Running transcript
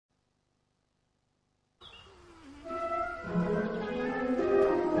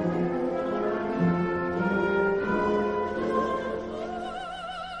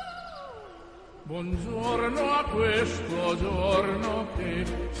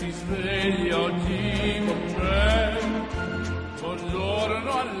oggi con me.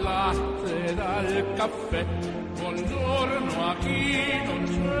 Buongiorno al latte ed al caffè, buongiorno a chi non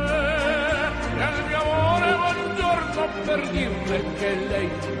c'è. E al mio amore buongiorno per dirle che lei,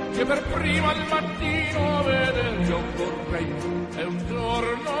 che per prima al mattino veder io vorrei, è un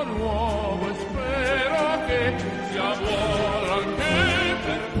giorno nuovo e spero che sia buono anche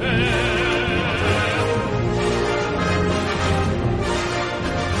per te.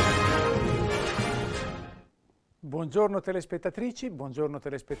 Buongiorno telespettatrici, buongiorno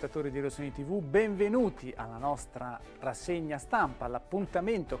telespettatori di Rossini TV, benvenuti alla nostra rassegna stampa,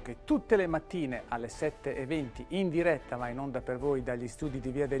 l'appuntamento che tutte le mattine alle 7:20 in diretta va in onda per voi dagli studi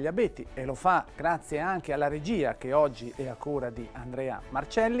di Via degli Abeti e lo fa grazie anche alla regia che oggi è a cura di Andrea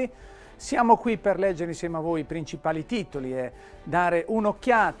Marcelli. Siamo qui per leggere insieme a voi i principali titoli e dare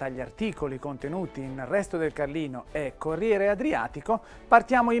un'occhiata agli articoli contenuti in Resto del Carlino e Corriere Adriatico.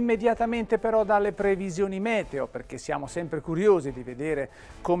 Partiamo immediatamente però dalle previsioni meteo, perché siamo sempre curiosi di vedere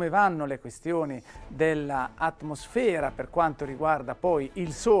come vanno le questioni dell'atmosfera per quanto riguarda poi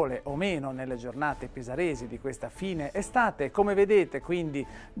il sole o meno nelle giornate pesaresi di questa fine estate. Come vedete quindi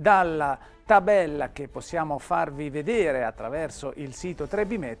dalla tabella che possiamo farvi vedere attraverso il sito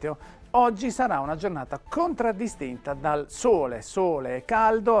Trebi Meteo, oggi sarà una giornata contraddistinta dal sole e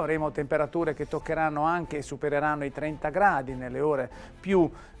caldo, avremo temperature che toccheranno anche e supereranno i 30 gradi nelle ore più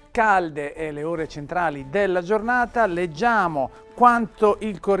calde e le ore centrali della giornata. Leggiamo quanto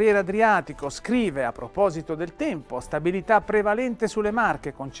il Corriere Adriatico scrive a proposito del tempo: stabilità prevalente sulle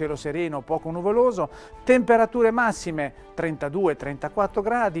Marche con cielo sereno o poco nuvoloso, temperature massime 32-34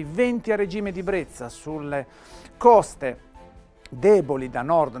 gradi, venti a regime di brezza sulle coste deboli da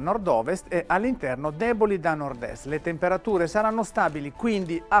nord-nord-ovest e all'interno deboli da nord-est. Le temperature saranno stabili,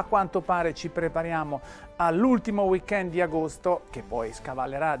 quindi a quanto pare ci prepariamo all'ultimo weekend di agosto, che poi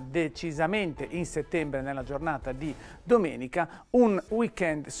scavallerà decisamente in settembre nella giornata di domenica, un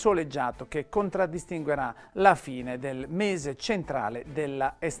weekend soleggiato che contraddistinguerà la fine del mese centrale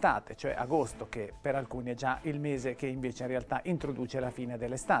della estate, cioè agosto, che per alcuni è già il mese che invece in realtà introduce la fine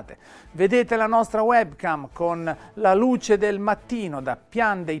dell'estate. Vedete la nostra webcam con la luce del mattino da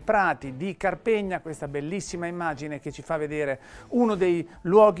Pian dei Prati di Carpegna, questa bellissima immagine che ci fa vedere uno dei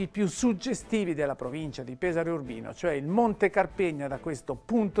luoghi più suggestivi della provincia di Pesaro Urbino, cioè il Monte Carpegna da questo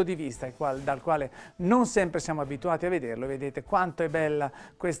punto di vista dal quale non sempre siamo abituati a vederlo. Vedete quanto è bella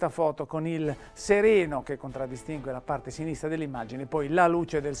questa foto con il sereno che contraddistingue la parte sinistra dell'immagine, poi la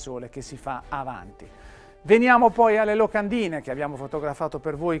luce del sole che si fa avanti. Veniamo poi alle locandine che abbiamo fotografato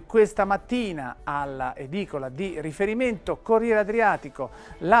per voi questa mattina alla edicola di riferimento Corriere Adriatico,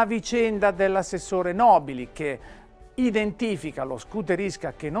 la vicenda dell'assessore Nobili che identifica lo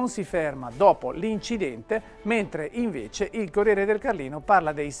scooterista che non si ferma dopo l'incidente, mentre invece il Corriere del Carlino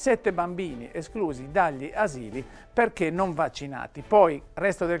parla dei 7 bambini esclusi dagli asili perché non vaccinati. Poi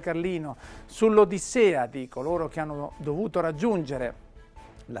Resto del Carlino sull'odissea di coloro che hanno dovuto raggiungere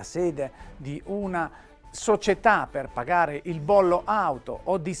la sede di una società per pagare il bollo auto,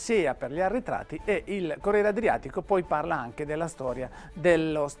 odissea per gli arretrati, e il Corriere Adriatico poi parla anche della storia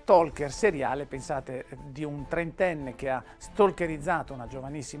dello stalker seriale, pensate, di un trentenne che ha stalkerizzato una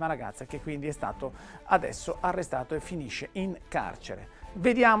giovanissima ragazza che quindi è stato adesso arrestato e finisce in carcere.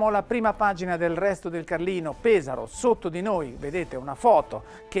 Vediamo la prima pagina del Resto del Carlino. Pesaro, sotto di noi vedete una foto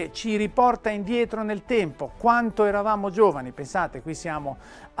che ci riporta indietro nel tempo, quanto eravamo giovani. Pensate, qui siamo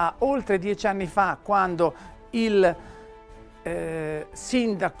a oltre 10 anni fa, quando il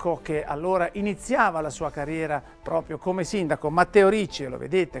sindaco che allora iniziava la sua carriera proprio come sindaco, Matteo Ricci, lo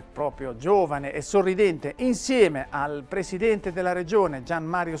vedete proprio giovane e sorridente, insieme al presidente della regione Gian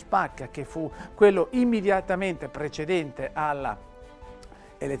Mario Spacca, che fu quello immediatamente precedente alla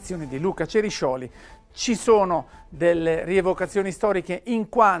elezione di Luca Ceriscioli. Ci sono delle rievocazioni storiche in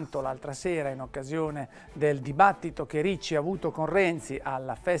quanto l'altra sera, in occasione del dibattito che Ricci ha avuto con Renzi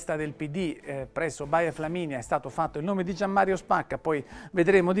alla festa del PD presso Baia Flaminia, è stato fatto il nome di Gian Mario Spacca. Poi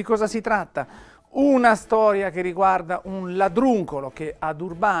vedremo di cosa si tratta. Una storia che riguarda un ladruncolo che ad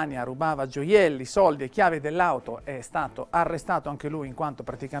Urbania rubava gioielli, soldi e chiavi dell'auto, è stato arrestato anche lui in quanto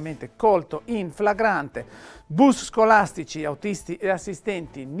praticamente colto in flagrante. Bus scolastici, autisti e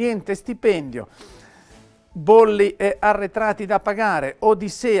assistenti, niente stipendio. Bolli e arretrati da pagare,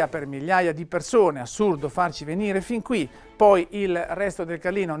 odissea per migliaia di persone, assurdo farci venire fin qui. poi il Resto del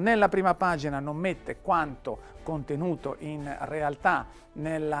Carlino nella prima pagina non mette quanto contenuto in realtà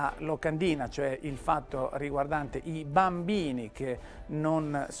nella locandina, cioè il fatto riguardante i bambini che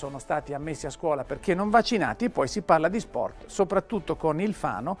non sono stati ammessi a scuola perché non vaccinati, e poi si parla di sport, soprattutto con il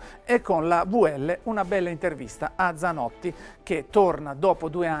Fano e con la VL, una bella intervista a Zanotti che torna dopo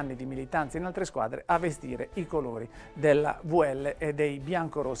 2 anni di militanza in altre squadre a vestire i colori della VL e dei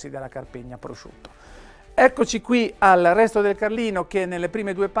biancorossi della Carpegna Prosciutto. Eccoci qui al Resto del Carlino che nelle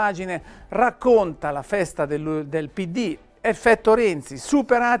prime 2 pagine racconta la festa del PD, effetto Renzi,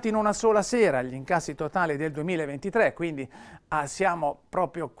 superati in una sola sera gli incassi totali del 2023, quindi siamo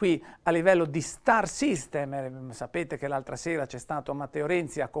proprio qui a livello di star system. Sapete che l'altra sera c'è stato Matteo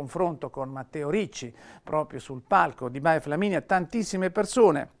Renzi a confronto con Matteo Ricci proprio sul palco di Baia Flaminia, tantissime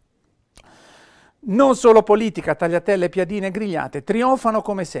persone. Non solo politica, tagliatelle, piadine e grigliate trionfano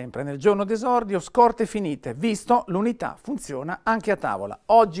come sempre nel giorno d'esordio, scorte finite, visto l'unità funziona anche a tavola.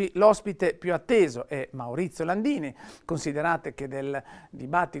 Oggi l'ospite più atteso è Maurizio Landini. Considerate che del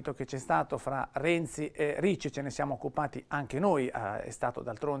dibattito che c'è stato fra Renzi e Ricci ce ne siamo occupati anche noi, è stato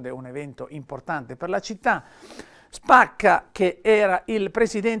d'altronde un evento importante per la città. Spacca, che era il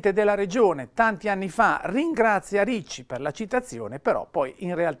presidente della regione tanti anni fa, ringrazia Ricci per la citazione, però poi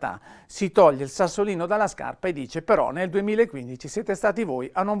in realtà si toglie il sassolino dalla scarpa e dice però nel 2015 siete stati voi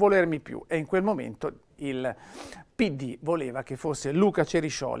a non volermi più, e in quel momento il PD voleva che fosse Luca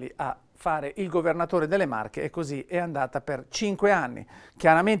Ceriscioli a fare il governatore delle Marche, e così è andata per 5 anni.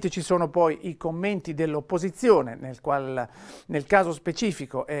 Chiaramente ci sono poi i commenti dell'opposizione, nel caso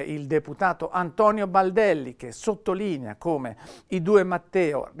specifico è il deputato Antonio Baldelli che sottolinea come i 2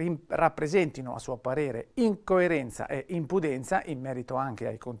 Matteo rappresentino a suo parere incoerenza e impudenza in merito anche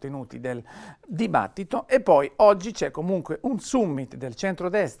ai contenuti del dibattito, e poi oggi c'è comunque un summit del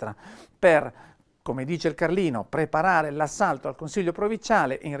centrodestra per, come dice il Carlino, preparare l'assalto al Consiglio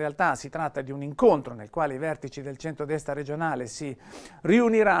provinciale. In realtà si tratta di un incontro nel quale i vertici del centrodestra regionale si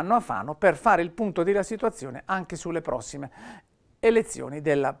riuniranno a Fano per fare il punto della situazione anche sulle prossime elezioni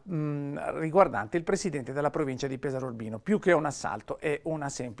riguardanti il presidente della provincia di Pesaro Urbino. Più che un assalto è una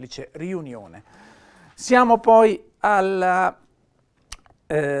semplice riunione. Siamo poi al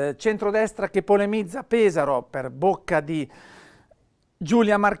centrodestra che polemizza Pesaro per bocca di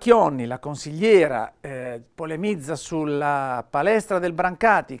Giulia Marchionni, la consigliera, polemizza sulla palestra del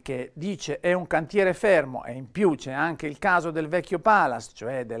Brancati che dice è un cantiere fermo, e in più c'è anche il caso del vecchio Palace,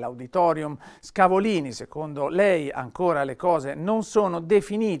 cioè dell'auditorium Scavolini. Secondo lei ancora le cose non sono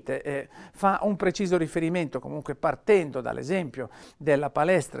definite, e fa un preciso riferimento comunque partendo dall'esempio della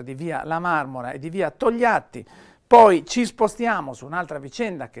palestra di via La Marmora e di via Togliatti. Poi ci spostiamo su un'altra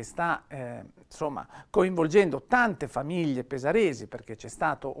vicenda che sta insomma, coinvolgendo tante famiglie pesaresi, perché c'è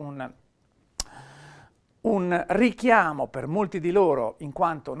stato un richiamo per molti di loro in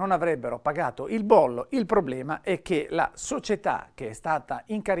quanto non avrebbero pagato il bollo. Il problema è che la società che è stata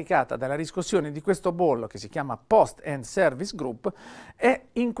incaricata della riscossione di questo bollo, che si chiama Post and Service Group, è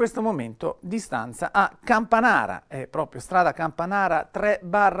in questo momento di stanza a Campanara, è proprio strada Campanara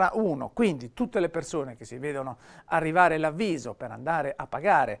 3/1, quindi tutte le persone che si vedono arrivare l'avviso per andare a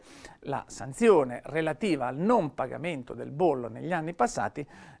pagare la sanzione relativa al non pagamento del bollo negli anni passati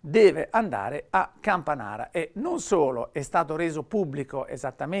deve andare a Campanara. E non solo, è stato reso pubblico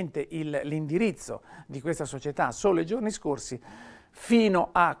esattamente l'indirizzo di questa società solo i giorni scorsi, fino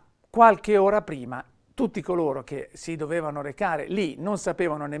a qualche ora prima tutti coloro che si dovevano recare lì non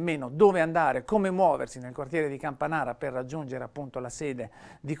sapevano nemmeno dove andare, come muoversi nel quartiere di Campanara per raggiungere appunto la sede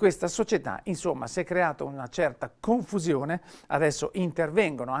di questa società. Insomma, si è creata una certa confusione. Adesso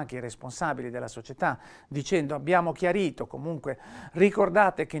intervengono anche i responsabili della società dicendo abbiamo chiarito, comunque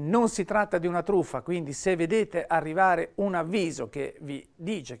ricordate che non si tratta di una truffa, quindi se vedete arrivare un avviso che vi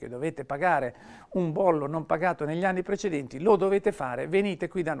dice che dovete pagare un bollo non pagato negli anni precedenti, lo dovete fare, venite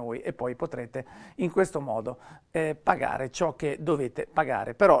qui da noi e poi potrete in questo modo pagare ciò che dovete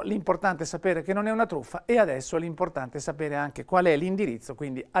pagare. Però l'importante è sapere che non è una truffa, e adesso l'importante è sapere anche qual è l'indirizzo,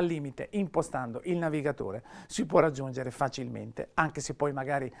 quindi al limite impostando il navigatore si può raggiungere facilmente, anche se poi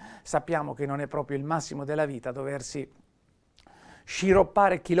magari sappiamo che non è proprio il massimo della vita doversi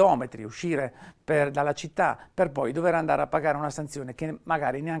sciroppare chilometri, uscire dalla città per poi dover andare a pagare una sanzione che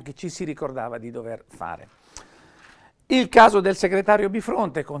magari neanche ci si ricordava di dover fare. Il caso del segretario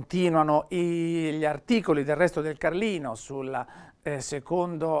Bifronte, continuano gli articoli del Resto del Carlino sulla,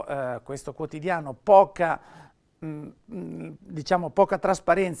 secondo questo quotidiano, poca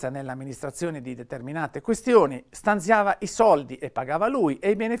trasparenza nell'amministrazione di determinate questioni. Stanziava i soldi e pagava lui,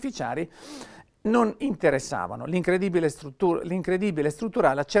 e i beneficiari non interessavano l'incredibile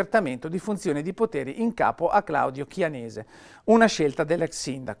strutturale accertamento di funzioni e di poteri in capo a Claudio Chianese, una scelta dell'ex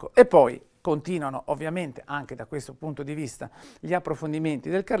sindaco. E poi continuano ovviamente anche da questo punto di vista gli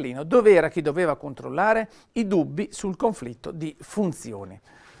approfondimenti del Carlino, dove era chi doveva controllare i dubbi sul conflitto di funzioni.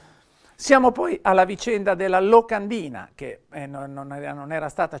 Siamo poi alla vicenda della locandina, che non era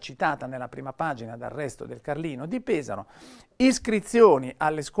stata citata nella prima pagina dal resto del Carlino di Pesaro. Iscrizioni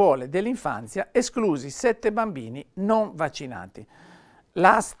alle scuole dell'infanzia, esclusi 7 bambini non vaccinati.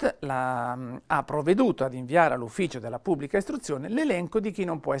 L'AST ha provveduto ad inviare all'ufficio della pubblica istruzione l'elenco di chi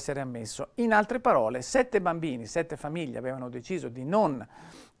non può essere ammesso. In altre parole, 7 bambini, 7 famiglie avevano deciso di non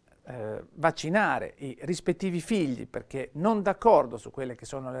vaccinare i rispettivi figli perché non d'accordo su quelle che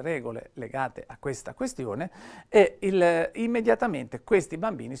sono le regole legate a questa questione, e immediatamente questi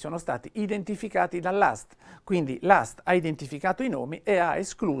bambini sono stati identificati dall'AST, quindi l'AST ha identificato i nomi e ha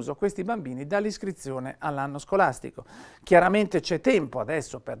escluso questi bambini dall'iscrizione all'anno scolastico. Chiaramente c'è tempo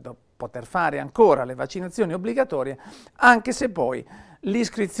adesso per poter fare ancora le vaccinazioni obbligatorie, anche se poi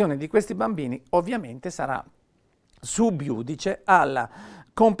l'iscrizione di questi bambini ovviamente sarà sub iudice alla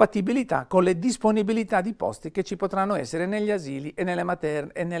compatibilità con le disponibilità di posti che ci potranno essere negli asili e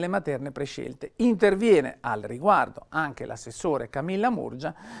nelle materne prescelte. Interviene al riguardo anche l'assessore Camilla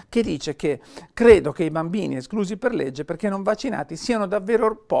Murgia, che dice che credo che i bambini esclusi per legge perché non vaccinati siano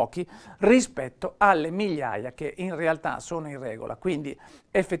davvero pochi rispetto alle migliaia che in realtà sono in regola, quindi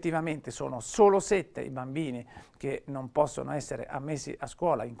effettivamente sono solo 7 i bambini che non possono essere ammessi a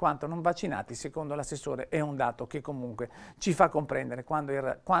scuola in quanto non vaccinati. Secondo l'assessore è un dato che comunque ci fa comprendere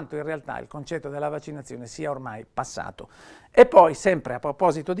quanto in realtà il concetto della vaccinazione sia ormai passato. E poi, sempre a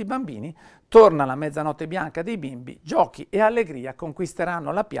proposito di bambini, torna la mezzanotte bianca dei bimbi, giochi e allegria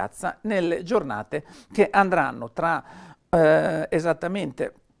conquisteranno la piazza nelle giornate che andranno tra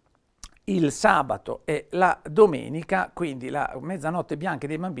esattamente il sabato e la domenica, quindi la mezzanotte bianca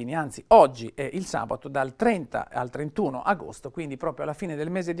dei bambini, anzi oggi è il sabato dal 30 al 31 agosto, quindi proprio alla fine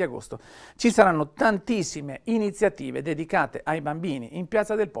del mese di agosto ci saranno tantissime iniziative dedicate ai bambini in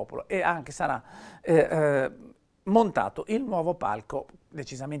Piazza del Popolo, e anche sarà montato il nuovo palco,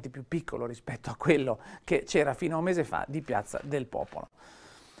 decisamente più piccolo rispetto a quello che c'era fino a un mese fa di Piazza del Popolo.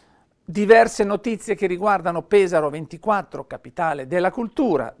 Diverse notizie che riguardano Pesaro 24, capitale della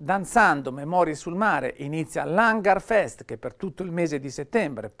cultura. Danzando Memorie sul mare inizia l'Hangar Fest, che per tutto il mese di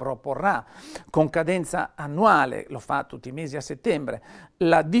settembre proporrà con cadenza annuale, lo fa tutti i mesi a settembre,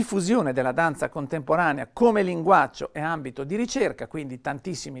 la diffusione della danza contemporanea come linguaggio e ambito di ricerca, quindi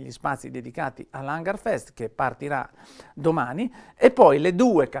tantissimi gli spazi dedicati all'Hangar Fest che partirà domani, e poi le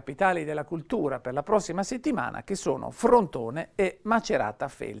 2 capitali della cultura per la prossima settimana, che sono Frontone e Macerata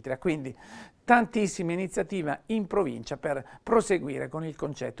Feltria. Quindi tantissime iniziative in provincia per proseguire con il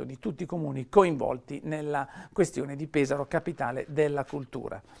concetto di tutti i comuni coinvolti nella questione di Pesaro, capitale della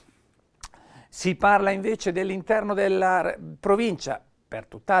cultura. Si parla invece dell'interno della provincia per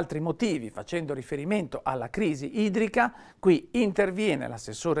tutt'altri motivi, facendo riferimento alla crisi idrica. Qui interviene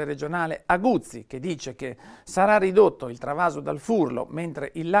l'assessore regionale Aguzzi, che dice che sarà ridotto il travaso dal Furlo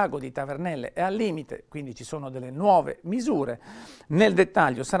mentre il lago di Tavernelle è al limite, quindi ci sono delle nuove misure. Nel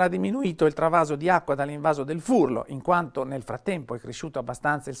dettaglio sarà diminuito il travaso di acqua dall'invaso del Furlo, in quanto nel frattempo è cresciuto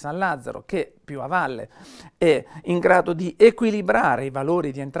abbastanza il San Lazzaro, che più a valle è in grado di equilibrare i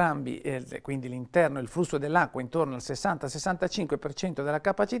valori di entrambi, quindi l'interno e il flusso dell'acqua intorno al 60-65% della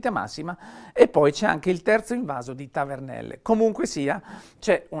capacità massima, e poi c'è anche il terzo invaso di Tavernelle. Comunque sia,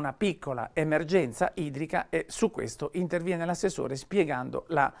 c'è una piccola emergenza idrica e su questo interviene l'assessore spiegando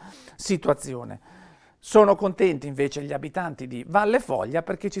la situazione. Sono contenti invece gli abitanti di Valle Foglia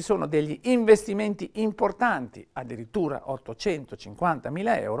perché ci sono degli investimenti importanti, addirittura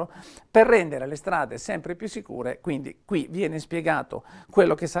 850.000 euro, per rendere le strade sempre più sicure. Quindi qui viene spiegato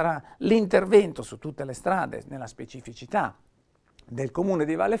quello che sarà l'intervento su tutte le strade nella specificità del comune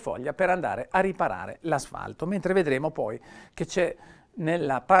di Valle Foglia per andare a riparare l'asfalto, mentre vedremo poi che c'è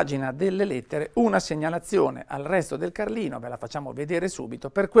nella pagina delle lettere una segnalazione al resto del Carlino, ve la facciamo vedere subito,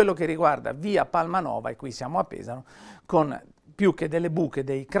 per quello che riguarda via Palmanova, e qui siamo a Pesaro, con più che delle buche,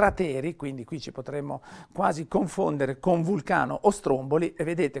 dei crateri, quindi qui ci potremmo quasi confondere con Vulcano o Stromboli, e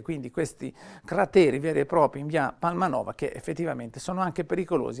vedete quindi questi crateri veri e propri in via Palmanova che effettivamente sono anche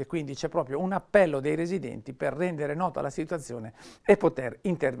pericolosi, e quindi c'è proprio un appello dei residenti per rendere nota la situazione e poter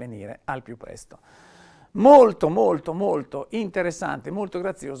intervenire al più presto. Molto molto molto interessante, molto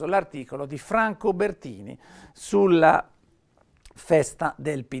grazioso l'articolo di Franco Bertini sulla festa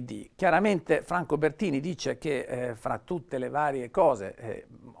del PD. Chiaramente Franco Bertini dice che fra tutte le varie cose, è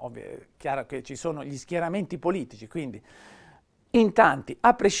chiaro che ci sono gli schieramenti politici, quindi In tanti,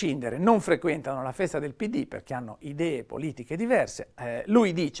 a prescindere, non frequentano la festa del PD perché hanno idee politiche diverse.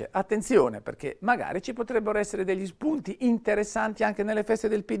 Lui dice, attenzione, perché magari ci potrebbero essere degli spunti interessanti anche nelle feste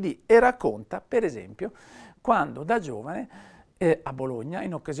del PD, e racconta, per esempio, quando da giovane a Bologna,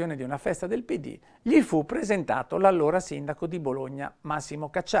 in occasione di una festa del PD, gli fu presentato l'allora sindaco di Bologna, Massimo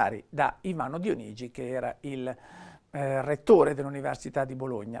Cacciari, da Ivano Dionigi, che era il rettore dell'Università di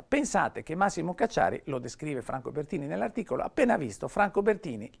Bologna. Pensate che Massimo Cacciari, lo descrive Franco Bertini nell'articolo, appena visto Franco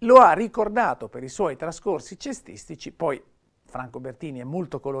Bertini lo ha ricordato per i suoi trascorsi cestistici, poi Franco Bertini è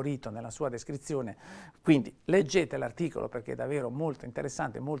molto colorito nella sua descrizione, quindi leggete l'articolo perché è davvero molto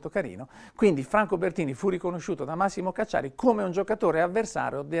interessante e molto carino. Quindi Franco Bertini fu riconosciuto da Massimo Cacciari come un giocatore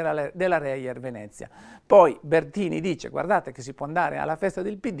avversario della Reyer Venezia. Poi Bertini dice, guardate che si può andare alla festa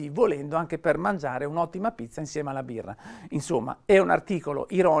del PD volendo anche per mangiare un'ottima pizza insieme alla birra. Insomma, è un articolo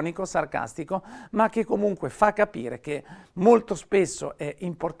ironico, sarcastico, ma che comunque fa capire che molto spesso è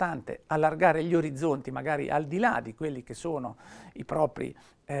importante allargare gli orizzonti, magari al di là di quelli che sono i propri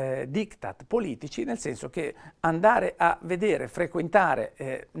diktat politici, nel senso che andare a vedere,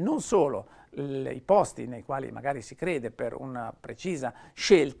 frequentare non solo i posti nei quali magari si crede per una precisa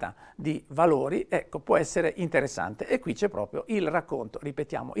scelta di valori, ecco, può essere interessante. E qui c'è proprio il racconto,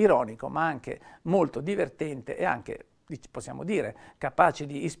 ripetiamo, ironico, ma anche molto divertente e anche, possiamo dire, capace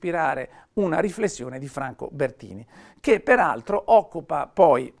di ispirare una riflessione di Franco Bertini, che peraltro occupa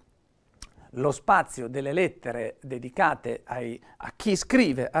poi lo spazio delle lettere dedicate a chi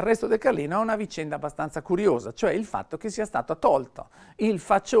scrive al Resto del Carlino, a una vicenda abbastanza curiosa, cioè il fatto che sia stato tolto il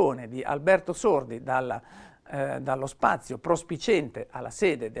faccione di Alberto Sordi dallo spazio prospiciente alla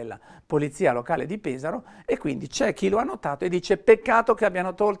sede della polizia locale di Pesaro, e quindi c'è chi lo ha notato e dice peccato che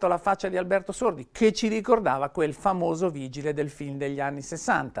abbiano tolto la faccia di Alberto Sordi, che ci ricordava quel famoso vigile del film degli anni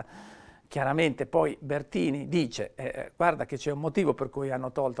 60. Chiaramente poi Bertini dice, guarda che c'è un motivo per cui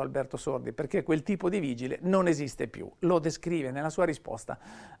hanno tolto Alberto Sordi, perché quel tipo di vigile non esiste più. Lo descrive nella sua risposta.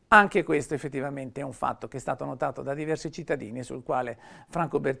 Anche questo effettivamente è un fatto che è stato notato da diversi cittadini e sul quale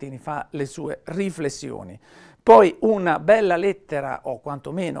Franco Bertini fa le sue riflessioni. Poi una bella lettera, o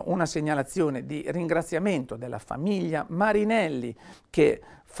quantomeno una segnalazione di ringraziamento della famiglia Marinelli, che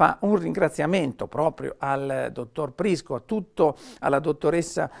fa un ringraziamento proprio al dottor Prisco, alla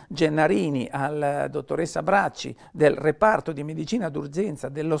dottoressa Gennarini, alla dottoressa Bracci del reparto di medicina d'urgenza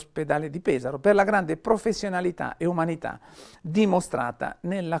dell'ospedale di Pesaro per la grande professionalità e umanità dimostrata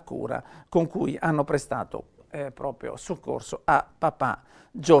nella cura con cui hanno prestato proprio soccorso a papà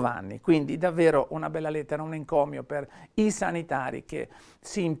Giovanni. Quindi davvero una bella lettera, un encomio per i sanitari che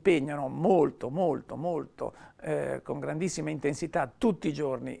si impegnano molto con grandissima intensità tutti i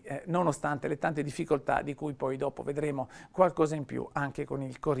giorni, nonostante le tante difficoltà di cui poi dopo vedremo qualcosa in più anche con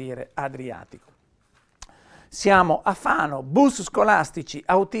il Corriere Adriatico. Siamo a Fano, bus scolastici,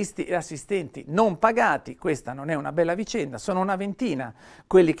 autisti e assistenti non pagati. Questa non è una bella vicenda, sono una ventina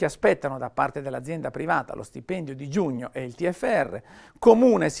quelli che aspettano da parte dell'azienda privata lo stipendio di giugno e il TFR,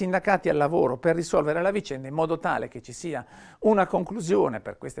 comune e sindacati al lavoro per risolvere la vicenda in modo tale che ci sia una conclusione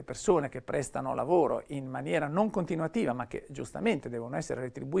per queste persone che prestano lavoro in maniera non continuativa ma che giustamente devono essere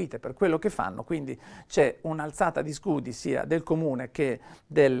retribuite per quello che fanno, quindi c'è un'alzata di scudi sia del comune che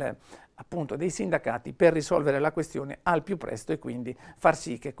appunto dei sindacati per risolvere la questione al più presto e quindi far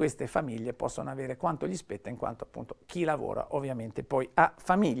sì che queste famiglie possano avere quanto gli spetta, in quanto appunto chi lavora ovviamente poi ha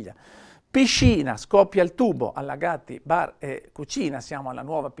famiglia. Piscina, scoppia il tubo, allagati bar e cucina, siamo alla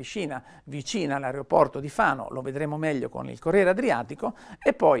nuova piscina vicina all'aeroporto di Fano, lo vedremo meglio con il Corriere Adriatico,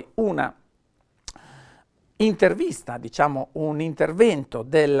 e poi una intervista, diciamo un intervento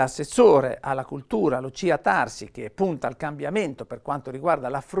dell'assessore alla cultura Lucia Tarsi, che punta al cambiamento per quanto riguarda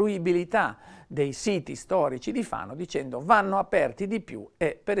la fruibilità dei siti storici di Fano, dicendo vanno aperti di più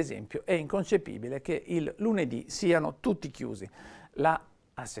e per esempio è inconcepibile che il lunedì siano tutti chiusi. La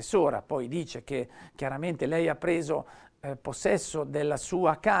assessora poi dice che chiaramente lei ha preso possesso della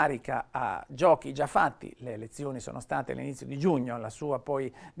sua carica a giochi già fatti, le elezioni sono state all'inizio di giugno, la sua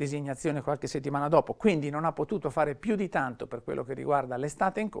poi designazione qualche settimana dopo, quindi non ha potuto fare più di tanto per quello che riguarda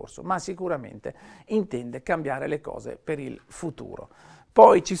l'estate in corso, ma sicuramente intende cambiare le cose per il futuro.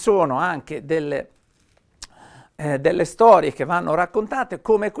 Poi ci sono anche delle storie che vanno raccontate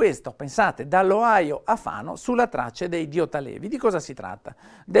come questo, pensate, dall'Ohio a Fano sulla traccia dei Diotalevi. Di cosa si tratta?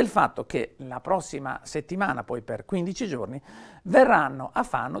 Del fatto che la prossima settimana, poi per 15 giorni, verranno a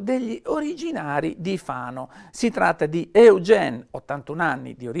Fano degli originari di Fano. Si tratta di Eugene, 81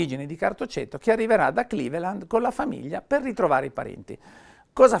 anni, di origine di Cartoceto, che arriverà da Cleveland con la famiglia per ritrovare i parenti.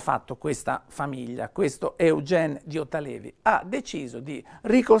 Cosa ha fatto questa famiglia, questo Eugène Diottalevi? Ha deciso di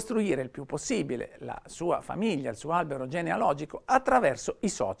ricostruire il più possibile la sua famiglia, il suo albero genealogico attraverso i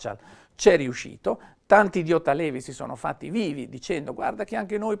social. C'è riuscito, tanti Diottalevi si sono fatti vivi dicendo guarda che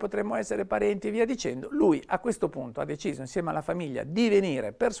anche noi potremmo essere parenti e via dicendo. Lui a questo punto ha deciso insieme alla famiglia di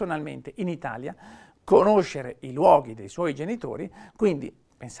venire personalmente in Italia, conoscere i luoghi dei suoi genitori, quindi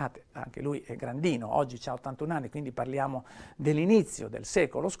pensate, anche lui è grandino, oggi ha 81 anni, quindi parliamo dell'inizio del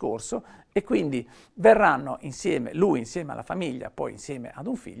secolo scorso, e quindi verranno insieme, lui insieme alla famiglia, poi insieme ad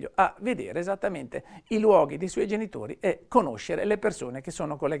un figlio, a vedere esattamente i luoghi dei suoi genitori e conoscere le persone che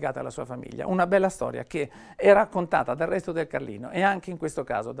sono collegate alla sua famiglia. Una bella storia che è raccontata dal Resto del Carlino, e anche in questo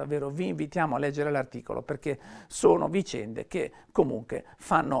caso davvero vi invitiamo a leggere l'articolo, perché sono vicende che comunque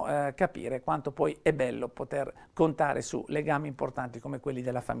fanno capire quanto poi è bello poter contare su legami importanti come quelli della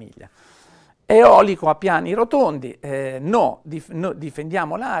famiglia. Eolico a piani rotondi,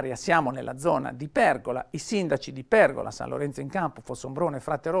 difendiamo l'area, siamo nella zona di Pergola, i sindaci di Pergola, San Lorenzo in Campo, Fossombrone e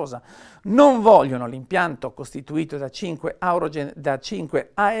Fraterosa non vogliono l'impianto costituito da 5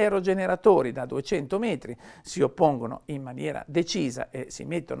 aerogeneratori da 200 metri, si oppongono in maniera decisa e si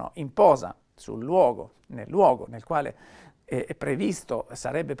mettono in posa nel luogo nel quale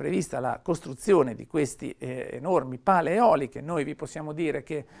sarebbe prevista la costruzione di questi enormi pale eoliche. Noi vi possiamo dire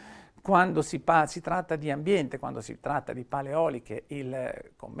che quando si tratta di ambiente, quando si tratta di pale eoliche,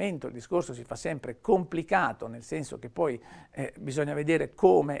 il commento, il discorso si fa sempre complicato, nel senso che poi bisogna vedere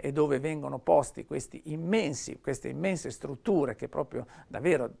come e dove vengono posti queste immense strutture che proprio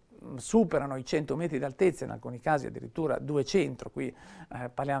davvero superano i 100 metri d'altezza, in alcuni casi addirittura 200, qui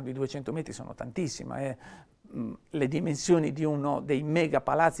parliamo di 200 metri, sono tantissime, le dimensioni di uno dei mega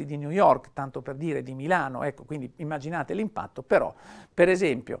palazzi di New York, tanto per dire di Milano, ecco, quindi immaginate l'impatto. Però, per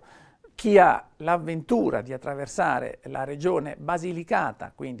esempio, chi ha l'avventura di attraversare la regione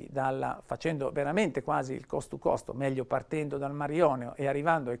Basilicata, quindi facendo veramente quasi il cost to cost, meglio partendo dal Mar Ionio e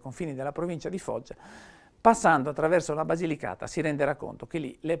arrivando ai confini della provincia di Foggia, passando attraverso la Basilicata si renderà conto che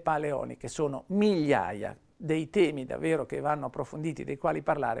lì le pale eoliche sono migliaia, dei temi davvero che vanno approfonditi, dei quali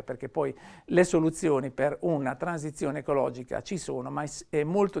parlare, perché poi le soluzioni per una transizione ecologica ci sono, ma è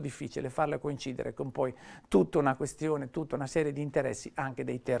molto difficile farle coincidere con poi tutta una questione, tutta una serie di interessi anche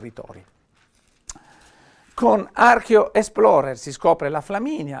dei territori. Con Archeo Explorer si scopre la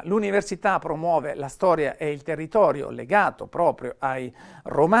Flaminia, l'università promuove la storia e il territorio legato proprio ai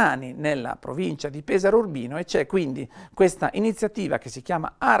romani nella provincia di Pesaro Urbino, e c'è quindi questa iniziativa che si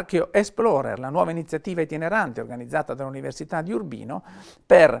chiama Archeo Explorer, la nuova iniziativa itinerante organizzata dall'Università di Urbino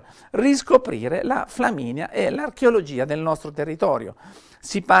per riscoprire la Flaminia e l'archeologia del nostro territorio.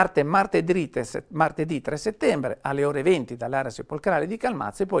 Si parte martedì 3 settembre alle ore 20 dall'area sepolcrale di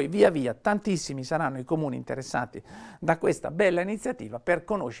Calmazzo, e poi via via tantissimi saranno i comuni interessati da questa bella iniziativa per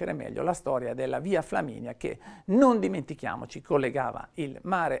conoscere meglio la storia della via Flaminia che, non dimentichiamoci, collegava il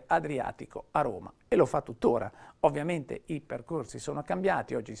mare Adriatico a Roma e lo fa tuttora. Ovviamente i percorsi sono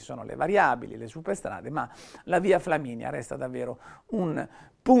cambiati, oggi ci sono le variabili, le superstrade, ma la via Flaminia resta davvero un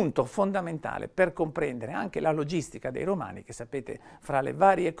punto fondamentale per comprendere anche la logistica dei romani, che sapete, fra le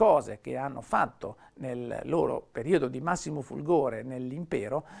varie cose che hanno fatto nel loro periodo di massimo fulgore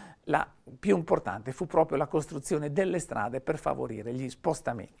nell'impero, la più importante fu proprio la costruzione delle strade per favorire gli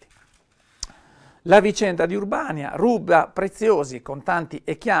spostamenti. La vicenda di Urbania: ruba preziosi, contanti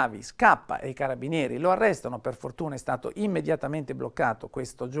e chiavi, scappa e i carabinieri lo arrestano. Per fortuna è stato immediatamente bloccato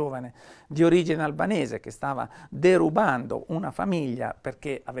questo giovane di origine albanese che stava derubando una famiglia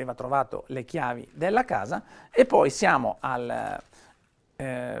perché aveva trovato le chiavi della casa. E poi siamo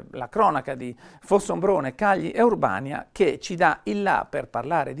la cronaca di Fossombrone, Cagli e Urbania, che ci dà il là per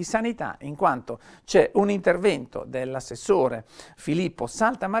parlare di sanità, in quanto c'è un intervento dell'assessore Filippo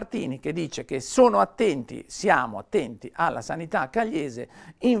Saltamartini che dice che siamo attenti alla sanità cagliese,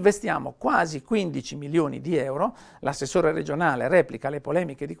 investiamo quasi 15 milioni di euro. L'assessore regionale replica le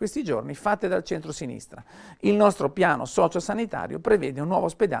polemiche di questi giorni fatte dal centro-sinistra. Il nostro piano sociosanitario prevede un nuovo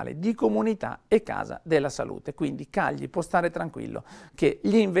ospedale di comunità e casa della salute, quindi Cagli può stare tranquillo che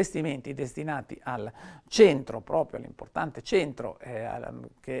gli investimenti destinati al centro, proprio all'importante centro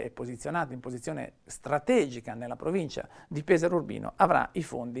che è posizionato in posizione strategica nella provincia di Pesaro Urbino, avrà i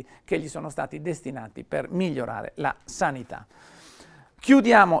fondi che gli sono stati destinati per migliorare la sanità.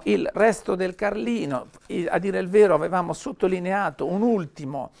 Chiudiamo il resto del Carlino. A dire il vero avevamo sottolineato un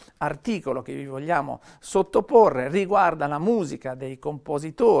ultimo articolo che vi vogliamo sottoporre, riguarda la musica dei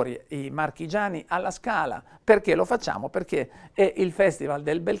compositori, i marchigiani alla Scala. Perché lo facciamo? Perché è il Festival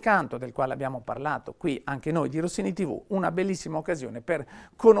del Bel Canto, del quale abbiamo parlato qui anche noi di Rossini TV, una bellissima occasione per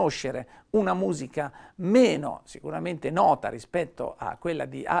conoscere una musica meno sicuramente nota rispetto a quella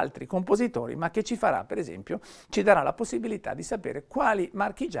di altri compositori, ma che ci farà, per esempio, ci darà la possibilità di sapere quali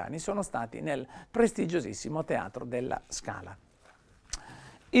marchigiani sono stati nel prestigiosissimo Teatro della Scala.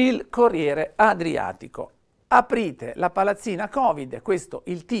 Il Corriere Adriatico. Aprite la palazzina Covid, questo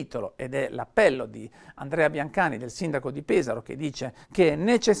il titolo ed è l'appello di Andrea Biancani, del sindaco di Pesaro, che dice che è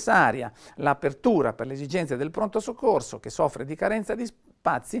necessaria l'apertura per le esigenze del pronto soccorso che soffre di carenza di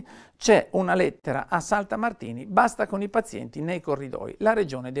spazi. C'è una lettera a Saltamartini, basta con i pazienti nei corridoi, la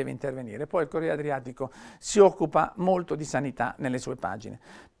regione deve intervenire. Poi il Corriere Adriatico si occupa molto di sanità nelle sue pagine.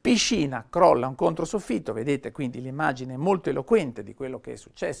 Piscina, crolla un controsoffitto, vedete quindi l'immagine molto eloquente di quello che è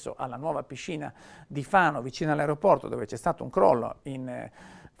successo alla nuova piscina di Fano vicino all'aeroporto, dove c'è stato un crollo in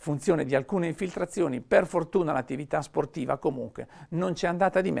funzione di alcune infiltrazioni. Per fortuna l'attività sportiva comunque non c'è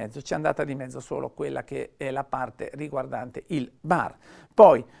andata di mezzo, c'è andata di mezzo solo quella che è la parte riguardante il bar.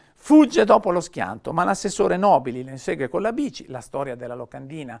 Poi fugge dopo lo schianto, ma l'assessore Nobili le insegue con la bici, la storia della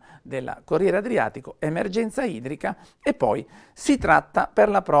locandina del Corriere Adriatico, emergenza idrica, e poi si tratta per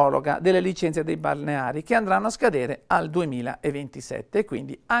la proroga delle licenze dei balneari che andranno a scadere al 2027, e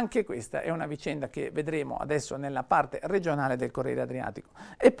quindi anche questa è una vicenda che vedremo adesso nella parte regionale del Corriere Adriatico.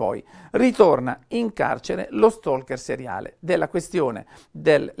 E poi ritorna in carcere lo stalker seriale della questione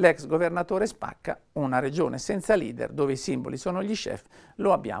dell'ex governatore Spacca, una regione senza leader dove i simboli sono gli chef.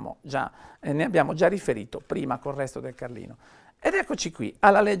 Ne abbiamo già riferito prima col resto del Carlino. Ed eccoci qui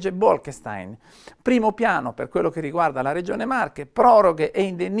alla legge Bolkestein. Primo piano per quello che riguarda la Regione Marche, proroghe e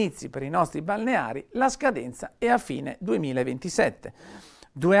indennizi per i nostri balneari, la scadenza è a fine 2027.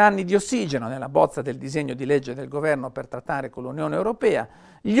 2 anni di ossigeno nella bozza del disegno di legge del governo per trattare con l'Unione Europea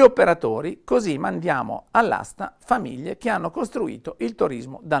gli operatori, così mandiamo all'asta famiglie che hanno costruito il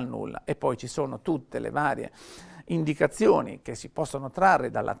turismo dal nulla. E poi ci sono tutte le varie indicazioni che si possono trarre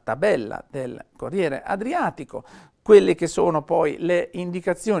dalla tabella del Corriere Adriatico, quelle che sono poi le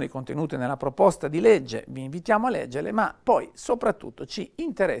indicazioni contenute nella proposta di legge, vi invitiamo a leggerle, ma poi soprattutto ci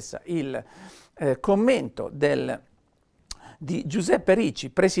interessa il commento di Giuseppe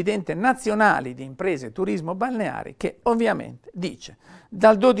Ricci, presidente nazionale di Imprese Turismo Balneari, che ovviamente dice: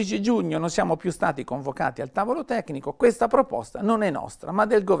 dal 12 giugno non siamo più stati convocati al tavolo tecnico, questa proposta non è nostra, ma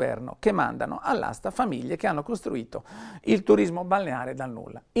del governo, che mandano all'asta famiglie che hanno costruito il turismo balneare dal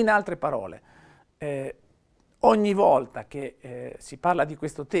nulla. In altre parole, ogni volta che si parla di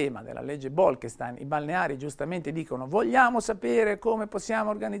questo tema, della legge Bolkestein, i balneari giustamente dicono: vogliamo sapere come possiamo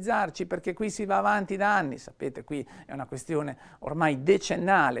organizzarci, perché qui si va avanti da anni. Sapete, qui è una questione ormai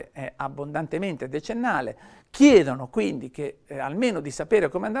decennale, abbondantemente decennale. Chiedono quindi che almeno di sapere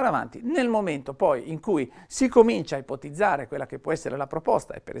come andare avanti. Nel momento poi in cui si comincia a ipotizzare quella che può essere la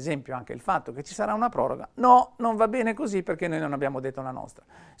proposta, e per esempio anche il fatto che ci sarà una proroga, no, non va bene così perché noi non abbiamo detto la nostra.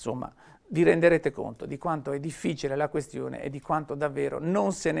 Insomma, vi renderete conto di quanto è difficile la questione e di quanto davvero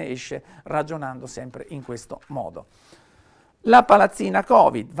non se ne esce ragionando sempre in questo modo. La palazzina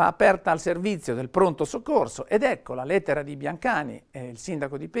Covid va aperta al servizio del pronto soccorso, ed ecco la lettera di Biancani, il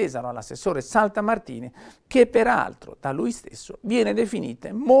sindaco di Pesaro, all'assessore Saltamartini, che peraltro da lui stesso viene definito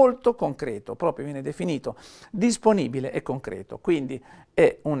molto concreto, proprio viene definito disponibile e concreto. Quindi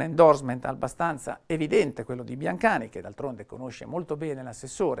è un endorsement abbastanza evidente quello di Biancani, che d'altronde conosce molto bene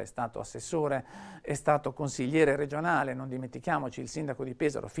l'assessore, è stato consigliere regionale, non dimentichiamoci, il sindaco di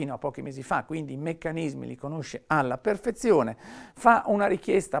Pesaro fino a pochi mesi fa, quindi i meccanismi li conosce alla perfezione. Fa una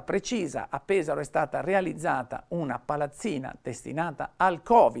richiesta precisa. A Pesaro è stata realizzata una palazzina destinata al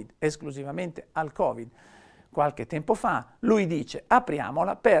Covid, esclusivamente al Covid, qualche tempo fa. Lui dice: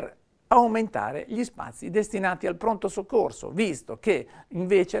 apriamola per aumentare gli spazi destinati al pronto soccorso, visto che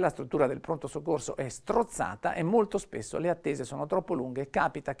invece la struttura del pronto soccorso è strozzata e molto spesso le attese sono troppo lunghe.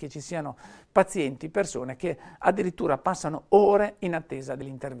 Capita che ci siano pazienti, persone che addirittura passano ore in attesa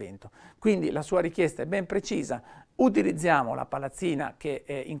dell'intervento. Quindi la sua richiesta è ben precisa: utilizziamo la palazzina che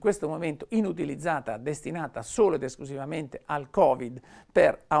è in questo momento inutilizzata, destinata solo ed esclusivamente al Covid,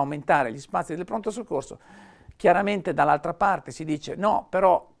 per aumentare gli spazi del pronto soccorso. Chiaramente dall'altra parte si dice: no,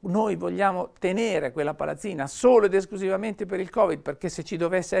 però noi vogliamo tenere quella palazzina solo ed esclusivamente per il Covid, perché se ci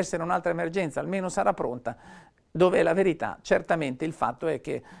dovesse essere un'altra emergenza almeno sarà pronta. Dov'è la verità? Certamente il fatto è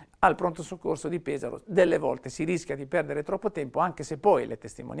che al pronto soccorso di Pesaro delle volte si rischia di perdere troppo tempo, anche se poi le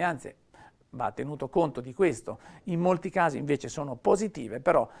testimonianze va tenuto conto di questo, in molti casi invece sono positive,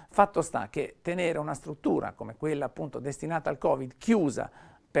 però fatto sta che tenere una struttura come quella appunto destinata al Covid chiusa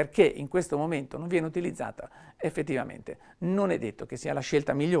perché in questo momento non viene utilizzata, effettivamente non è detto che sia la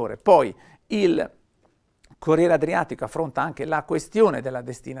scelta migliore. Poi il Corriere Adriatico affronta anche la questione della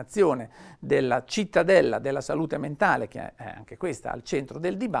destinazione della cittadella della salute mentale, che è anche questa al centro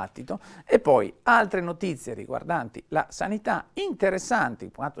del dibattito, e poi altre notizie riguardanti la sanità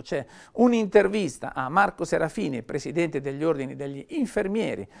interessanti, quando c'è un'intervista a Marco Serafini, presidente degli ordini degli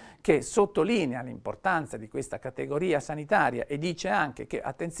infermieri, che sottolinea l'importanza di questa categoria sanitaria e dice anche che,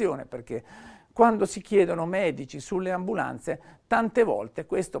 attenzione, perché quando si chiedono medici sulle ambulanze, tante volte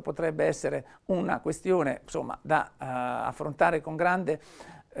questo potrebbe essere una questione, insomma, da affrontare con grande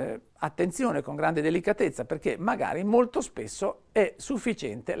attenzione, con grande delicatezza, perché magari molto spesso è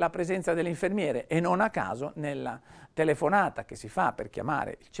sufficiente la presenza dell'infermiere e non a caso nella telefonata che si fa per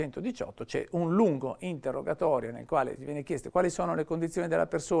chiamare il 118 c'è un lungo interrogatorio nel quale ti viene chiesto quali sono le condizioni della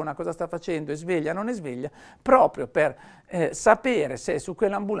persona, cosa sta facendo, è sveglia, non è sveglia, proprio per sapere se su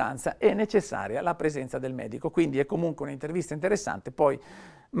quell'ambulanza è necessaria la presenza del medico. Quindi è comunque un'intervista interessante. Poi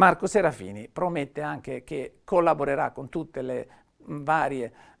Marco Serafini promette anche che collaborerà con tutte le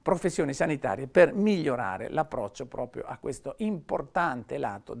varie professioni sanitarie per migliorare l'approccio proprio a questo importante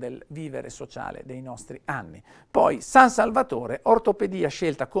lato del vivere sociale dei nostri anni. Poi San Salvatore, ortopedia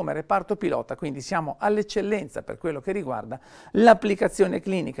scelta come reparto pilota, quindi siamo all'eccellenza per quello che riguarda l'applicazione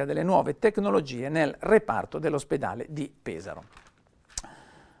clinica delle nuove tecnologie nel reparto dell'ospedale di Pesaro.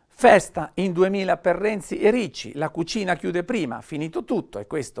 Festa in 2000 per Renzi e Ricci, la cucina chiude prima, finito tutto, e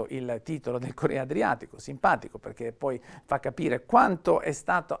questo il titolo del Corriere Adriatico, simpatico perché poi fa capire quanto è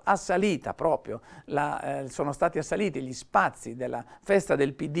stato assalita proprio, sono stati assaliti gli spazi della festa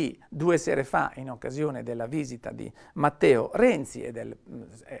del PD 2 sere fa in occasione della visita di Matteo Renzi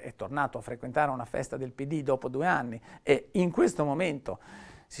è tornato a frequentare una festa del PD dopo 2 anni e in questo momento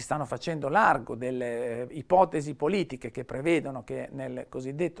si stanno facendo largo delle ipotesi politiche che prevedono che nel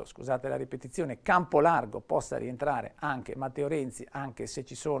cosiddetto, scusate la ripetizione, campo largo possa rientrare anche Matteo Renzi, anche se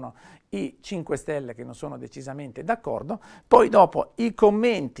ci sono i 5 Stelle che non sono decisamente d'accordo. Poi dopo i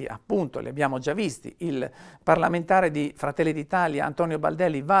commenti, appunto, li abbiamo già visti, il parlamentare di Fratelli d'Italia Antonio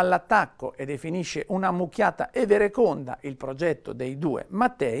Baldelli va all'attacco e definisce una mucchiata e vereconda il progetto dei 2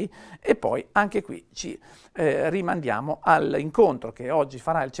 Mattei e poi anche qui ci rimandiamo all'incontro che oggi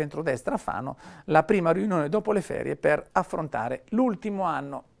farà il centrodestra a Fano, la prima riunione dopo le ferie per affrontare l'ultimo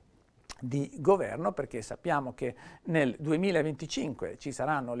anno di governo, perché sappiamo che nel 2025 ci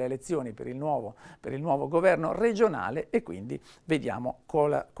saranno le elezioni per il nuovo governo regionale e quindi vediamo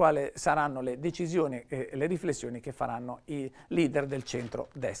quali saranno le decisioni e le riflessioni che faranno i leader del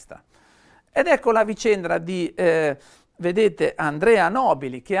centrodestra. Ed ecco la vicenda di vedete Andrea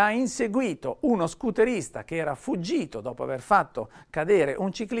Nobili che ha inseguito uno scooterista che era fuggito dopo aver fatto cadere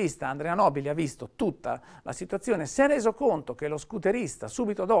un ciclista. Andrea Nobili ha visto tutta la situazione, si è reso conto che lo scooterista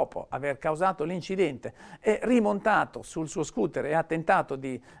subito dopo aver causato l'incidente è rimontato sul suo scooter e ha tentato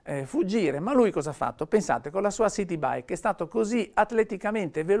di fuggire, ma lui cosa ha fatto? Pensate, con la sua city bike è stato così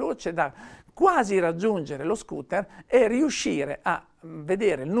atleticamente veloce da quasi raggiungere lo scooter e riuscire a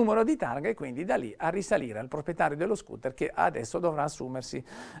vedere il numero di targa e quindi da lì a risalire al proprietario dello scooter che adesso dovrà assumersi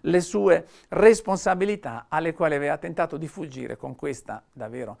le sue responsabilità alle quali aveva tentato di fuggire con questa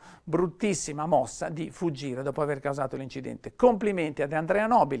davvero bruttissima mossa di fuggire dopo aver causato l'incidente. Complimenti ad Andrea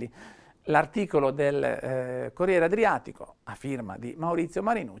Nobili. L'articolo del Corriere Adriatico, a firma di Maurizio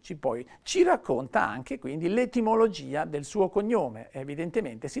Marinucci, poi ci racconta anche quindi l'etimologia del suo cognome.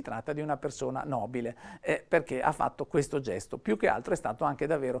 Evidentemente si tratta di una persona nobile perché ha fatto questo gesto. Più che altro è stato anche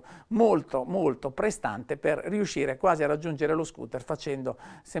davvero molto molto prestante per riuscire quasi a raggiungere lo scooter facendo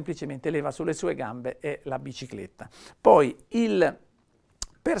semplicemente leva sulle sue gambe e la bicicletta. Poi il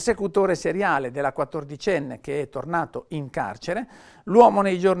persecutore seriale della 14enne che è tornato in carcere, l'uomo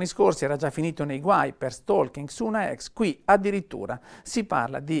nei giorni scorsi era già finito nei guai per stalking su una ex, qui addirittura si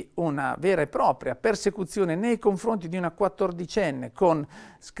parla di una vera e propria persecuzione nei confronti di una 14enne con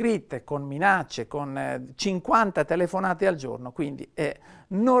scritte, con minacce, con 50 telefonate al giorno, quindi è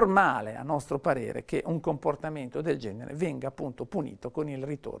normale a nostro parere che un comportamento del genere venga appunto punito con il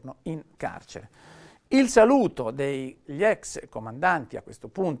ritorno in carcere. Il saluto degli ex comandanti, a questo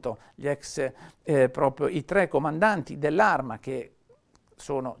punto proprio i 3 comandanti dell'Arma che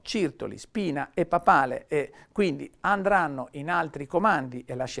sono Cirtoli, Spina e Papale e quindi andranno in altri comandi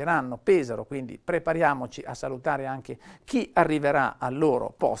e lasceranno Pesaro, quindi prepariamoci a salutare anche chi arriverà al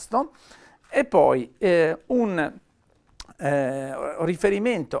loro posto. E poi un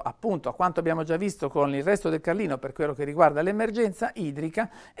riferimento appunto a quanto abbiamo già visto con il resto del Carlino per quello che riguarda l'emergenza idrica,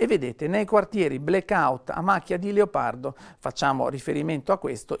 e vedete nei quartieri blackout a macchia di leopardo, facciamo riferimento a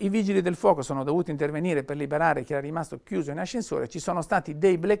questo, i vigili del fuoco sono dovuti intervenire per liberare chi era rimasto chiuso in ascensore, ci sono stati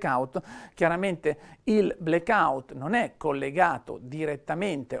dei blackout, chiaramente il blackout non è collegato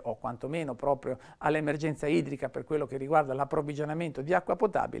direttamente o quantomeno proprio all'emergenza idrica per quello che riguarda l'approvvigionamento di acqua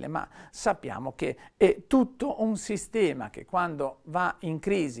potabile, ma sappiamo che è tutto un sistema che quando va in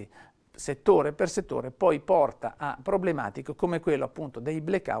crisi settore per settore poi porta a problematiche come quello appunto dei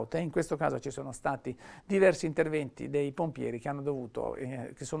blackout, e in questo caso ci sono stati diversi interventi dei pompieri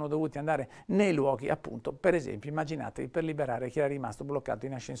che sono dovuti andare nei luoghi appunto, per esempio immaginatevi, per liberare chi era rimasto bloccato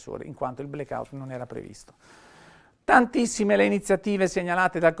in ascensore in quanto il blackout non era previsto. Tantissime le iniziative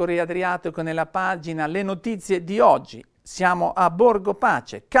segnalate dal Corriere Adriatico nella pagina Le Notizie di oggi. Siamo a Borgo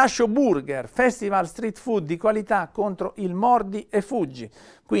Pace, Cascio Burger, festival street food di qualità contro il mordi e fuggi,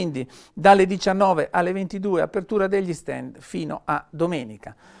 quindi dalle 19 alle 22 apertura degli stand fino a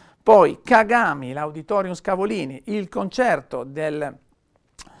domenica. Poi Kagami, l'Auditorium Scavolini, il concerto del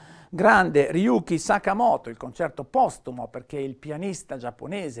grande Ryuki Sakamoto, il concerto postumo perché il pianista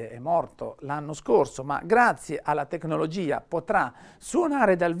giapponese è morto l'anno scorso, ma grazie alla tecnologia potrà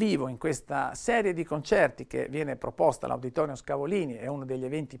suonare dal vivo in questa serie di concerti che viene proposta all'Auditorium Scavolini, è uno degli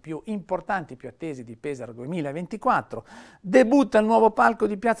eventi più importanti, più attesi di Pesaro 2024. Debutta il nuovo palco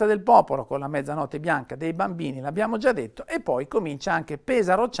di Piazza del Popolo con la Mezzanotte Bianca dei bambini, l'abbiamo già detto, e poi comincia anche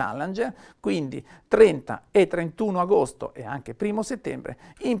Pesaro Challenger, quindi 30 e 31 agosto e anche 1 settembre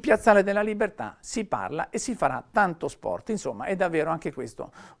in Piazzale della Libertà si parla e si farà tanto sport. Insomma, è davvero anche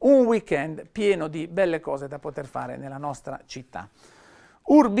questo un weekend pieno di belle cose da poter fare nella nostra città.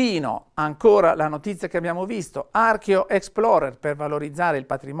 Urbino, ancora la notizia che abbiamo visto, Archeo Explorer per valorizzare il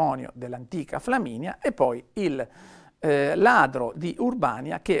patrimonio dell'antica Flaminia, e poi il ladro di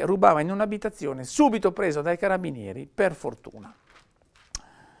Urbania che rubava in un'abitazione, subito preso dai carabinieri, per fortuna.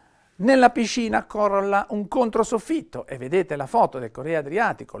 Nella piscina crolla un controsoffitto e vedete la foto del Corriere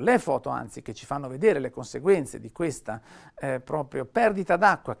Adriatico, le foto anzi che ci fanno vedere le conseguenze di questa proprio perdita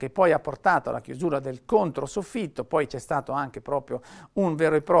d'acqua che poi ha portato alla chiusura del controsoffitto. Poi c'è stato anche proprio un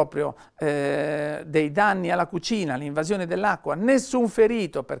vero e proprio dei danni alla cucina, l'invasione dell'acqua, nessun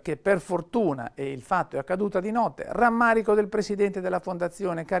ferito perché per fortuna, e il fatto è accaduto di notte, rammarico del presidente della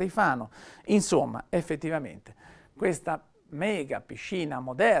fondazione Carifano. Insomma, effettivamente questa mega piscina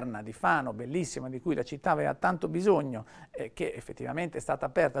moderna di Fano, bellissima, di cui la città aveva tanto bisogno, che effettivamente è stata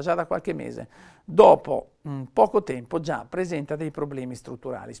aperta già da qualche mese, dopo poco tempo già presenta dei problemi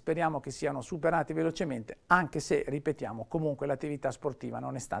strutturali. Speriamo che siano superati velocemente, anche se, ripetiamo, comunque l'attività sportiva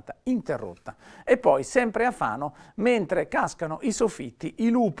non è stata interrotta. E poi, sempre a Fano, mentre cascano i soffitti, i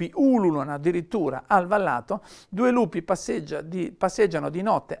lupi ululano addirittura al Vallato, 2 lupi passeggiano di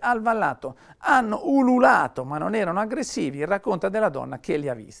notte al Vallato, hanno ululato ma non erano aggressivi, racconta della donna che li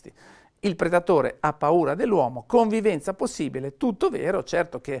ha visti. Il predatore ha paura dell'uomo, convivenza possibile, tutto vero,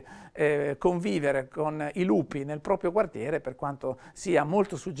 certo che convivere con i lupi nel proprio quartiere, per quanto sia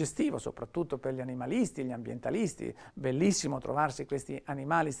molto suggestivo, soprattutto per gli animalisti, gli ambientalisti, bellissimo trovarsi questi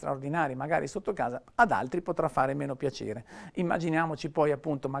animali straordinari magari sotto casa, ad altri potrà fare meno piacere. Immaginiamoci poi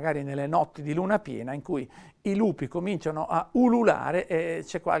appunto magari nelle notti di luna piena in cui i lupi cominciano a ululare e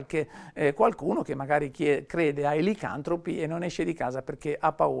c'è qualcuno che magari crede ai licantropi e non esce di casa perché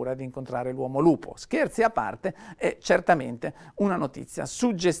ha paura di incontrare l'uomo lupo. Scherzi a parte, è certamente una notizia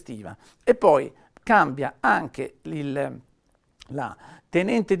suggestiva. E poi cambia anche la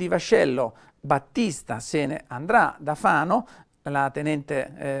tenente di vascello Battista, se ne andrà da Fano. La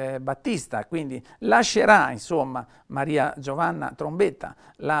tenente Battista quindi lascerà, insomma, Maria Giovanna Trombetta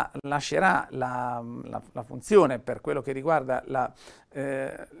lascerà la funzione per quello che riguarda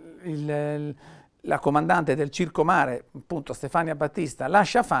la comandante del Circomare, appunto Stefania Battista,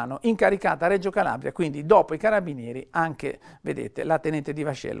 lascia Fano, incaricata a Reggio Calabria, quindi dopo i carabinieri anche, vedete, la tenente di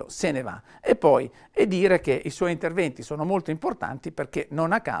vascello se ne va. E poi è dire che i suoi interventi sono molto importanti perché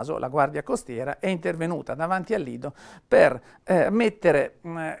non a caso la Guardia Costiera è intervenuta davanti al Lido per mettere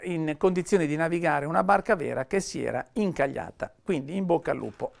in condizioni di navigare una barca vera che si era incagliata, quindi in bocca al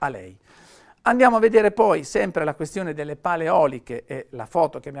lupo a lei. Andiamo a vedere poi sempre la questione delle pale eoliche e la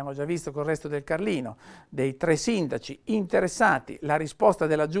foto che abbiamo già visto col resto del Carlino, dei 3 sindaci interessati, la risposta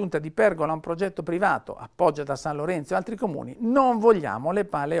della giunta di Pergola a un progetto privato, appoggia da San Lorenzo e altri comuni, non vogliamo le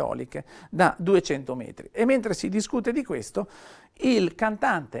pale eoliche da 200 metri. E mentre si discute di questo, Il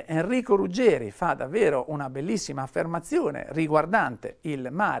cantante Enrico Ruggeri fa davvero una bellissima affermazione riguardante il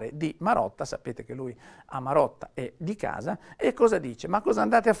mare di Marotta, sapete che lui a Marotta è di casa, e cosa dice? Ma cosa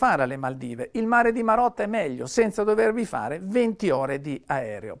andate a fare alle Maldive? Il mare di Marotta è meglio, senza dovervi fare 20 ore di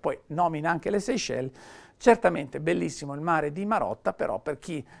aereo. Poi nomina anche le Seychelles. Certamente bellissimo il mare di Marotta, però per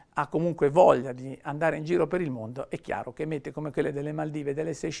chi ha comunque voglia di andare in giro per il mondo è chiaro che mete come quelle delle Maldive e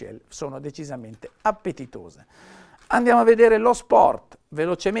delle Seychelles sono decisamente appetitose. Andiamo a vedere lo sport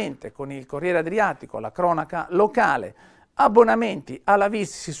velocemente con il Corriere Adriatico, la cronaca locale. Abbonamenti alla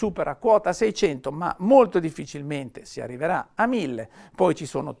VIS si supera quota 600, ma molto difficilmente si arriverà a 1000. Poi ci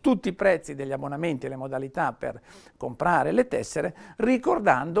sono tutti i prezzi degli abbonamenti e le modalità per comprare le tessere,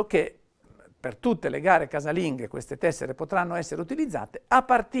 ricordando che per tutte le gare casalinghe queste tessere potranno essere utilizzate a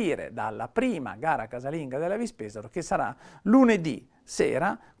partire dalla prima gara casalinga della VIS Pesaro, che sarà lunedì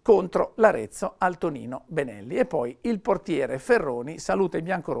sera contro l'Arezzo Altonino Benelli. E poi il portiere Ferroni saluta i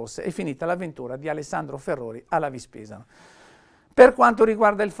biancorosse, è finita l'avventura di Alessandro Ferrori alla VIS Pesaro. Per quanto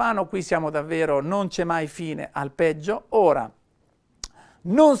riguarda il Fano, qui siamo davvero, non c'è mai fine al peggio. Ora,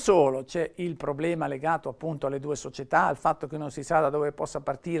 non solo c'è il problema legato appunto alle due società, al fatto che non si sa da dove possa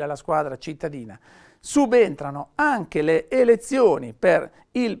partire la squadra cittadina, subentrano anche le elezioni per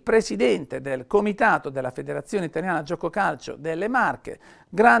il presidente del comitato della Federazione Italiana Gioco Calcio delle Marche,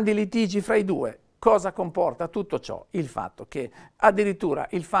 grandi litigi fra i due. Cosa comporta tutto ciò? Il fatto che addirittura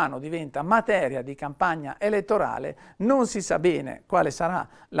il Fano diventa materia di campagna elettorale, non si sa bene quale sarà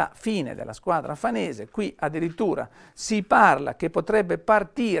la fine della squadra fanese, qui addirittura si parla che potrebbe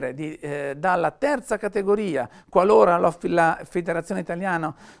partire dalla terza categoria qualora la Federazione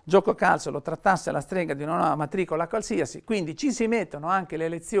Italiana Gioco Calcio lo trattasse alla stregua di una nuova matricola qualsiasi, quindi ci si mettono anche le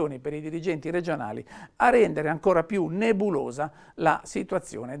elezioni per i dirigenti regionali a rendere ancora più nebulosa la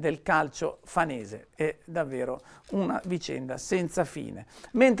situazione del calcio fanese. È davvero una vicenda senza fine.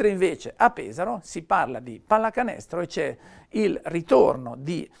 Mentre invece a Pesaro si parla di pallacanestro e c'è il ritorno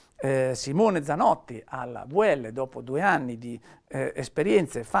di Simone Zanotti alla VL dopo 2 anni di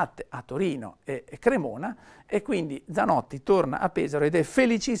esperienze fatte a Torino e Cremona, e quindi Zanotti torna a Pesaro ed è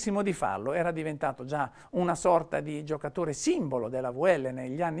felicissimo di farlo. Era diventato già una sorta di giocatore simbolo della VL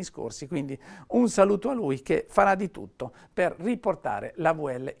negli anni scorsi, quindi un saluto a lui che farà di tutto per riportare la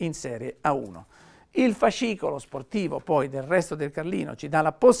VL in Serie A1. Il fascicolo sportivo poi del Resto del Carlino ci dà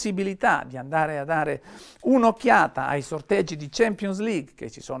la possibilità di andare a dare un'occhiata ai sorteggi di Champions League che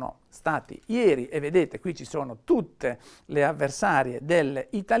ci sono stati ieri, e vedete qui ci sono tutte le avversarie delle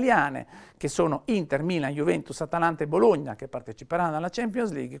italiane che sono Inter, Milan, Juventus, Atalanta e Bologna che parteciperanno alla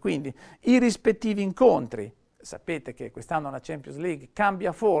Champions League, quindi i rispettivi incontri. Sapete che quest'anno la Champions League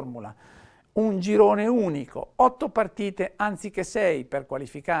cambia formula, un girone unico, 8 partite anziché 6 per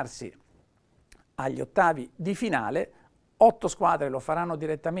qualificarsi agli ottavi di finale. 8 squadre lo faranno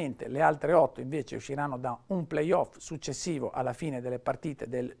direttamente, le altre 8 invece usciranno da un playoff successivo alla fine delle partite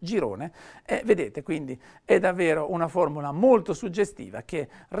del girone, e vedete quindi è davvero una formula molto suggestiva che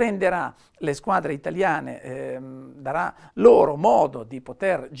renderà le squadre italiane, darà loro modo di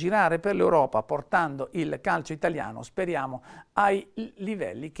poter girare per l'Europa portando il calcio italiano, speriamo, ai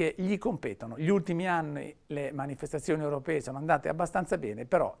livelli che gli competono. Gli ultimi anni le manifestazioni europee sono andate abbastanza bene,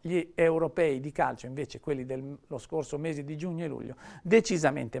 però gli europei di calcio, invece quelli dello scorso mese di giugno e luglio,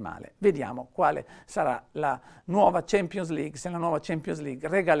 decisamente male. Vediamo quale sarà la nuova Champions League, se la nuova Champions League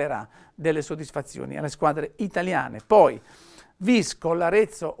regalerà delle soddisfazioni alle squadre italiane. Poi VIS con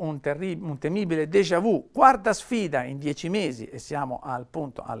l'Arezzo, un temibile déjà vu, quarta sfida in 10 mesi e siamo al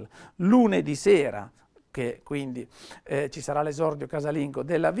lunedì sera, che quindi ci sarà l'esordio casalingo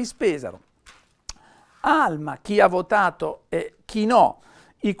della VIS Pesaro. Alma, chi ha votato e chi no.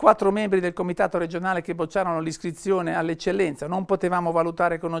 I 4 membri del comitato regionale che bocciarono l'iscrizione all'eccellenza non potevamo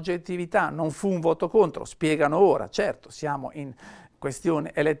valutare con oggettività, non fu un voto contro, spiegano ora. Certo, siamo in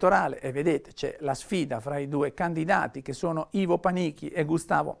questione elettorale e vedete c'è la sfida fra i 2 candidati che sono Ivo Panichi e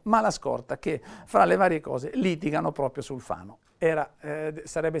Gustavo Malascorta, che fra le varie cose litigano proprio sul Fano.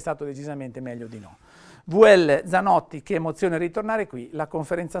 Sarebbe stato decisamente meglio di no. VL Zanotti, che emozione ritornare qui, la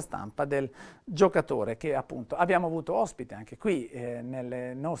conferenza stampa del giocatore che appunto abbiamo avuto ospite anche qui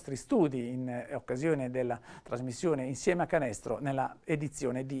nei nostri studi in occasione della trasmissione Insieme a Canestro nella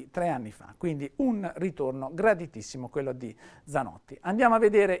edizione di 3 anni fa, quindi un ritorno graditissimo quello di Zanotti. Andiamo a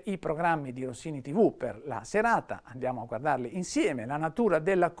vedere i programmi di Rossini TV per la serata, andiamo a guardarli insieme. La natura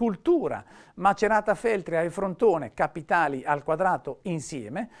della cultura, Macerata Feltri e Frontone, capitali al quadrato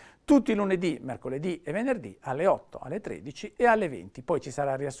insieme, tutti i lunedì, mercoledì e venerdì alle 8, alle 13 e alle 20. Poi ci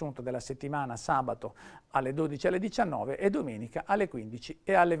sarà il riassunto della settimana sabato alle 12 e alle 19 e domenica alle 15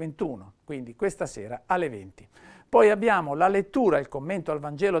 e alle 21, quindi questa sera alle 20. Poi abbiamo la lettura e il commento al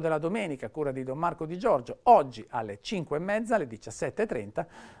Vangelo della domenica a cura di Don Marco Di Giorgio, oggi alle 5:30, alle 17:30,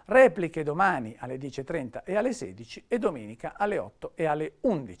 repliche domani alle 10:30 e alle 16 e domenica alle 8 e alle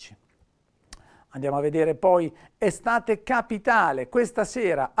 11. Andiamo a vedere poi Estate Capitale, questa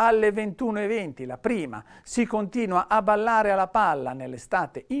sera alle 21:20, la prima, si continua a ballare alla palla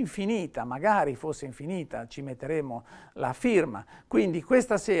nell'estate infinita, magari fosse infinita, ci metteremo la firma, quindi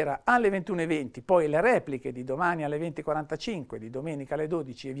questa sera alle 21:20, poi le repliche di domani alle 20:45, di domenica alle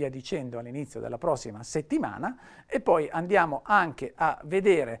 12 e via dicendo all'inizio della prossima settimana, e poi andiamo anche a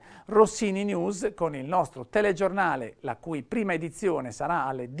vedere Rossini News con il nostro telegiornale, la cui prima edizione sarà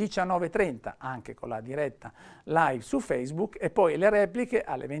alle 19:30, anche con la diretta live su Facebook, e poi le repliche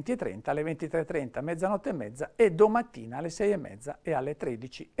alle 20:30, alle 23:30, mezzanotte e mezza e domattina alle 6:30 e alle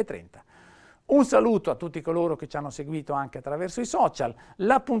 13:30. Un saluto a tutti coloro che ci hanno seguito anche attraverso i social.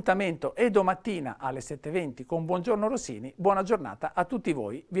 L'appuntamento è domattina alle 7:20 con Buongiorno Rossini. Buona giornata a tutti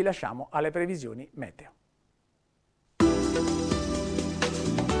voi. Vi lasciamo alle previsioni meteo.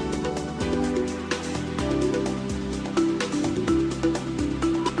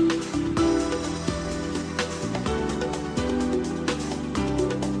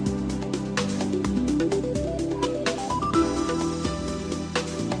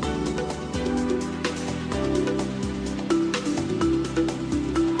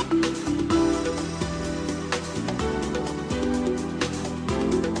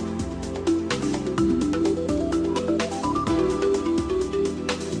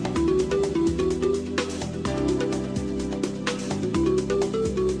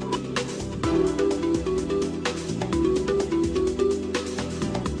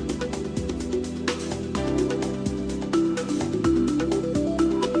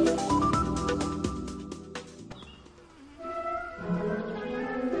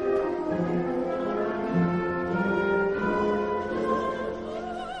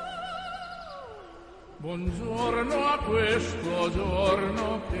 Buongiorno a questo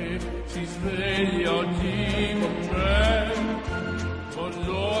giorno che si sveglia oggi con me.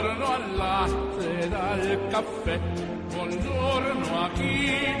 Buongiorno al latte e al caffè. Buongiorno a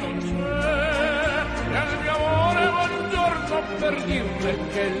chi non c'è. E al mio amore buongiorno per dirle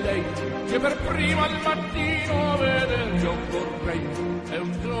che lei, che per prima al mattino veder io vorrei. È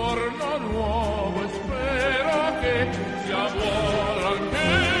un giorno nuovo e spero che sia buono.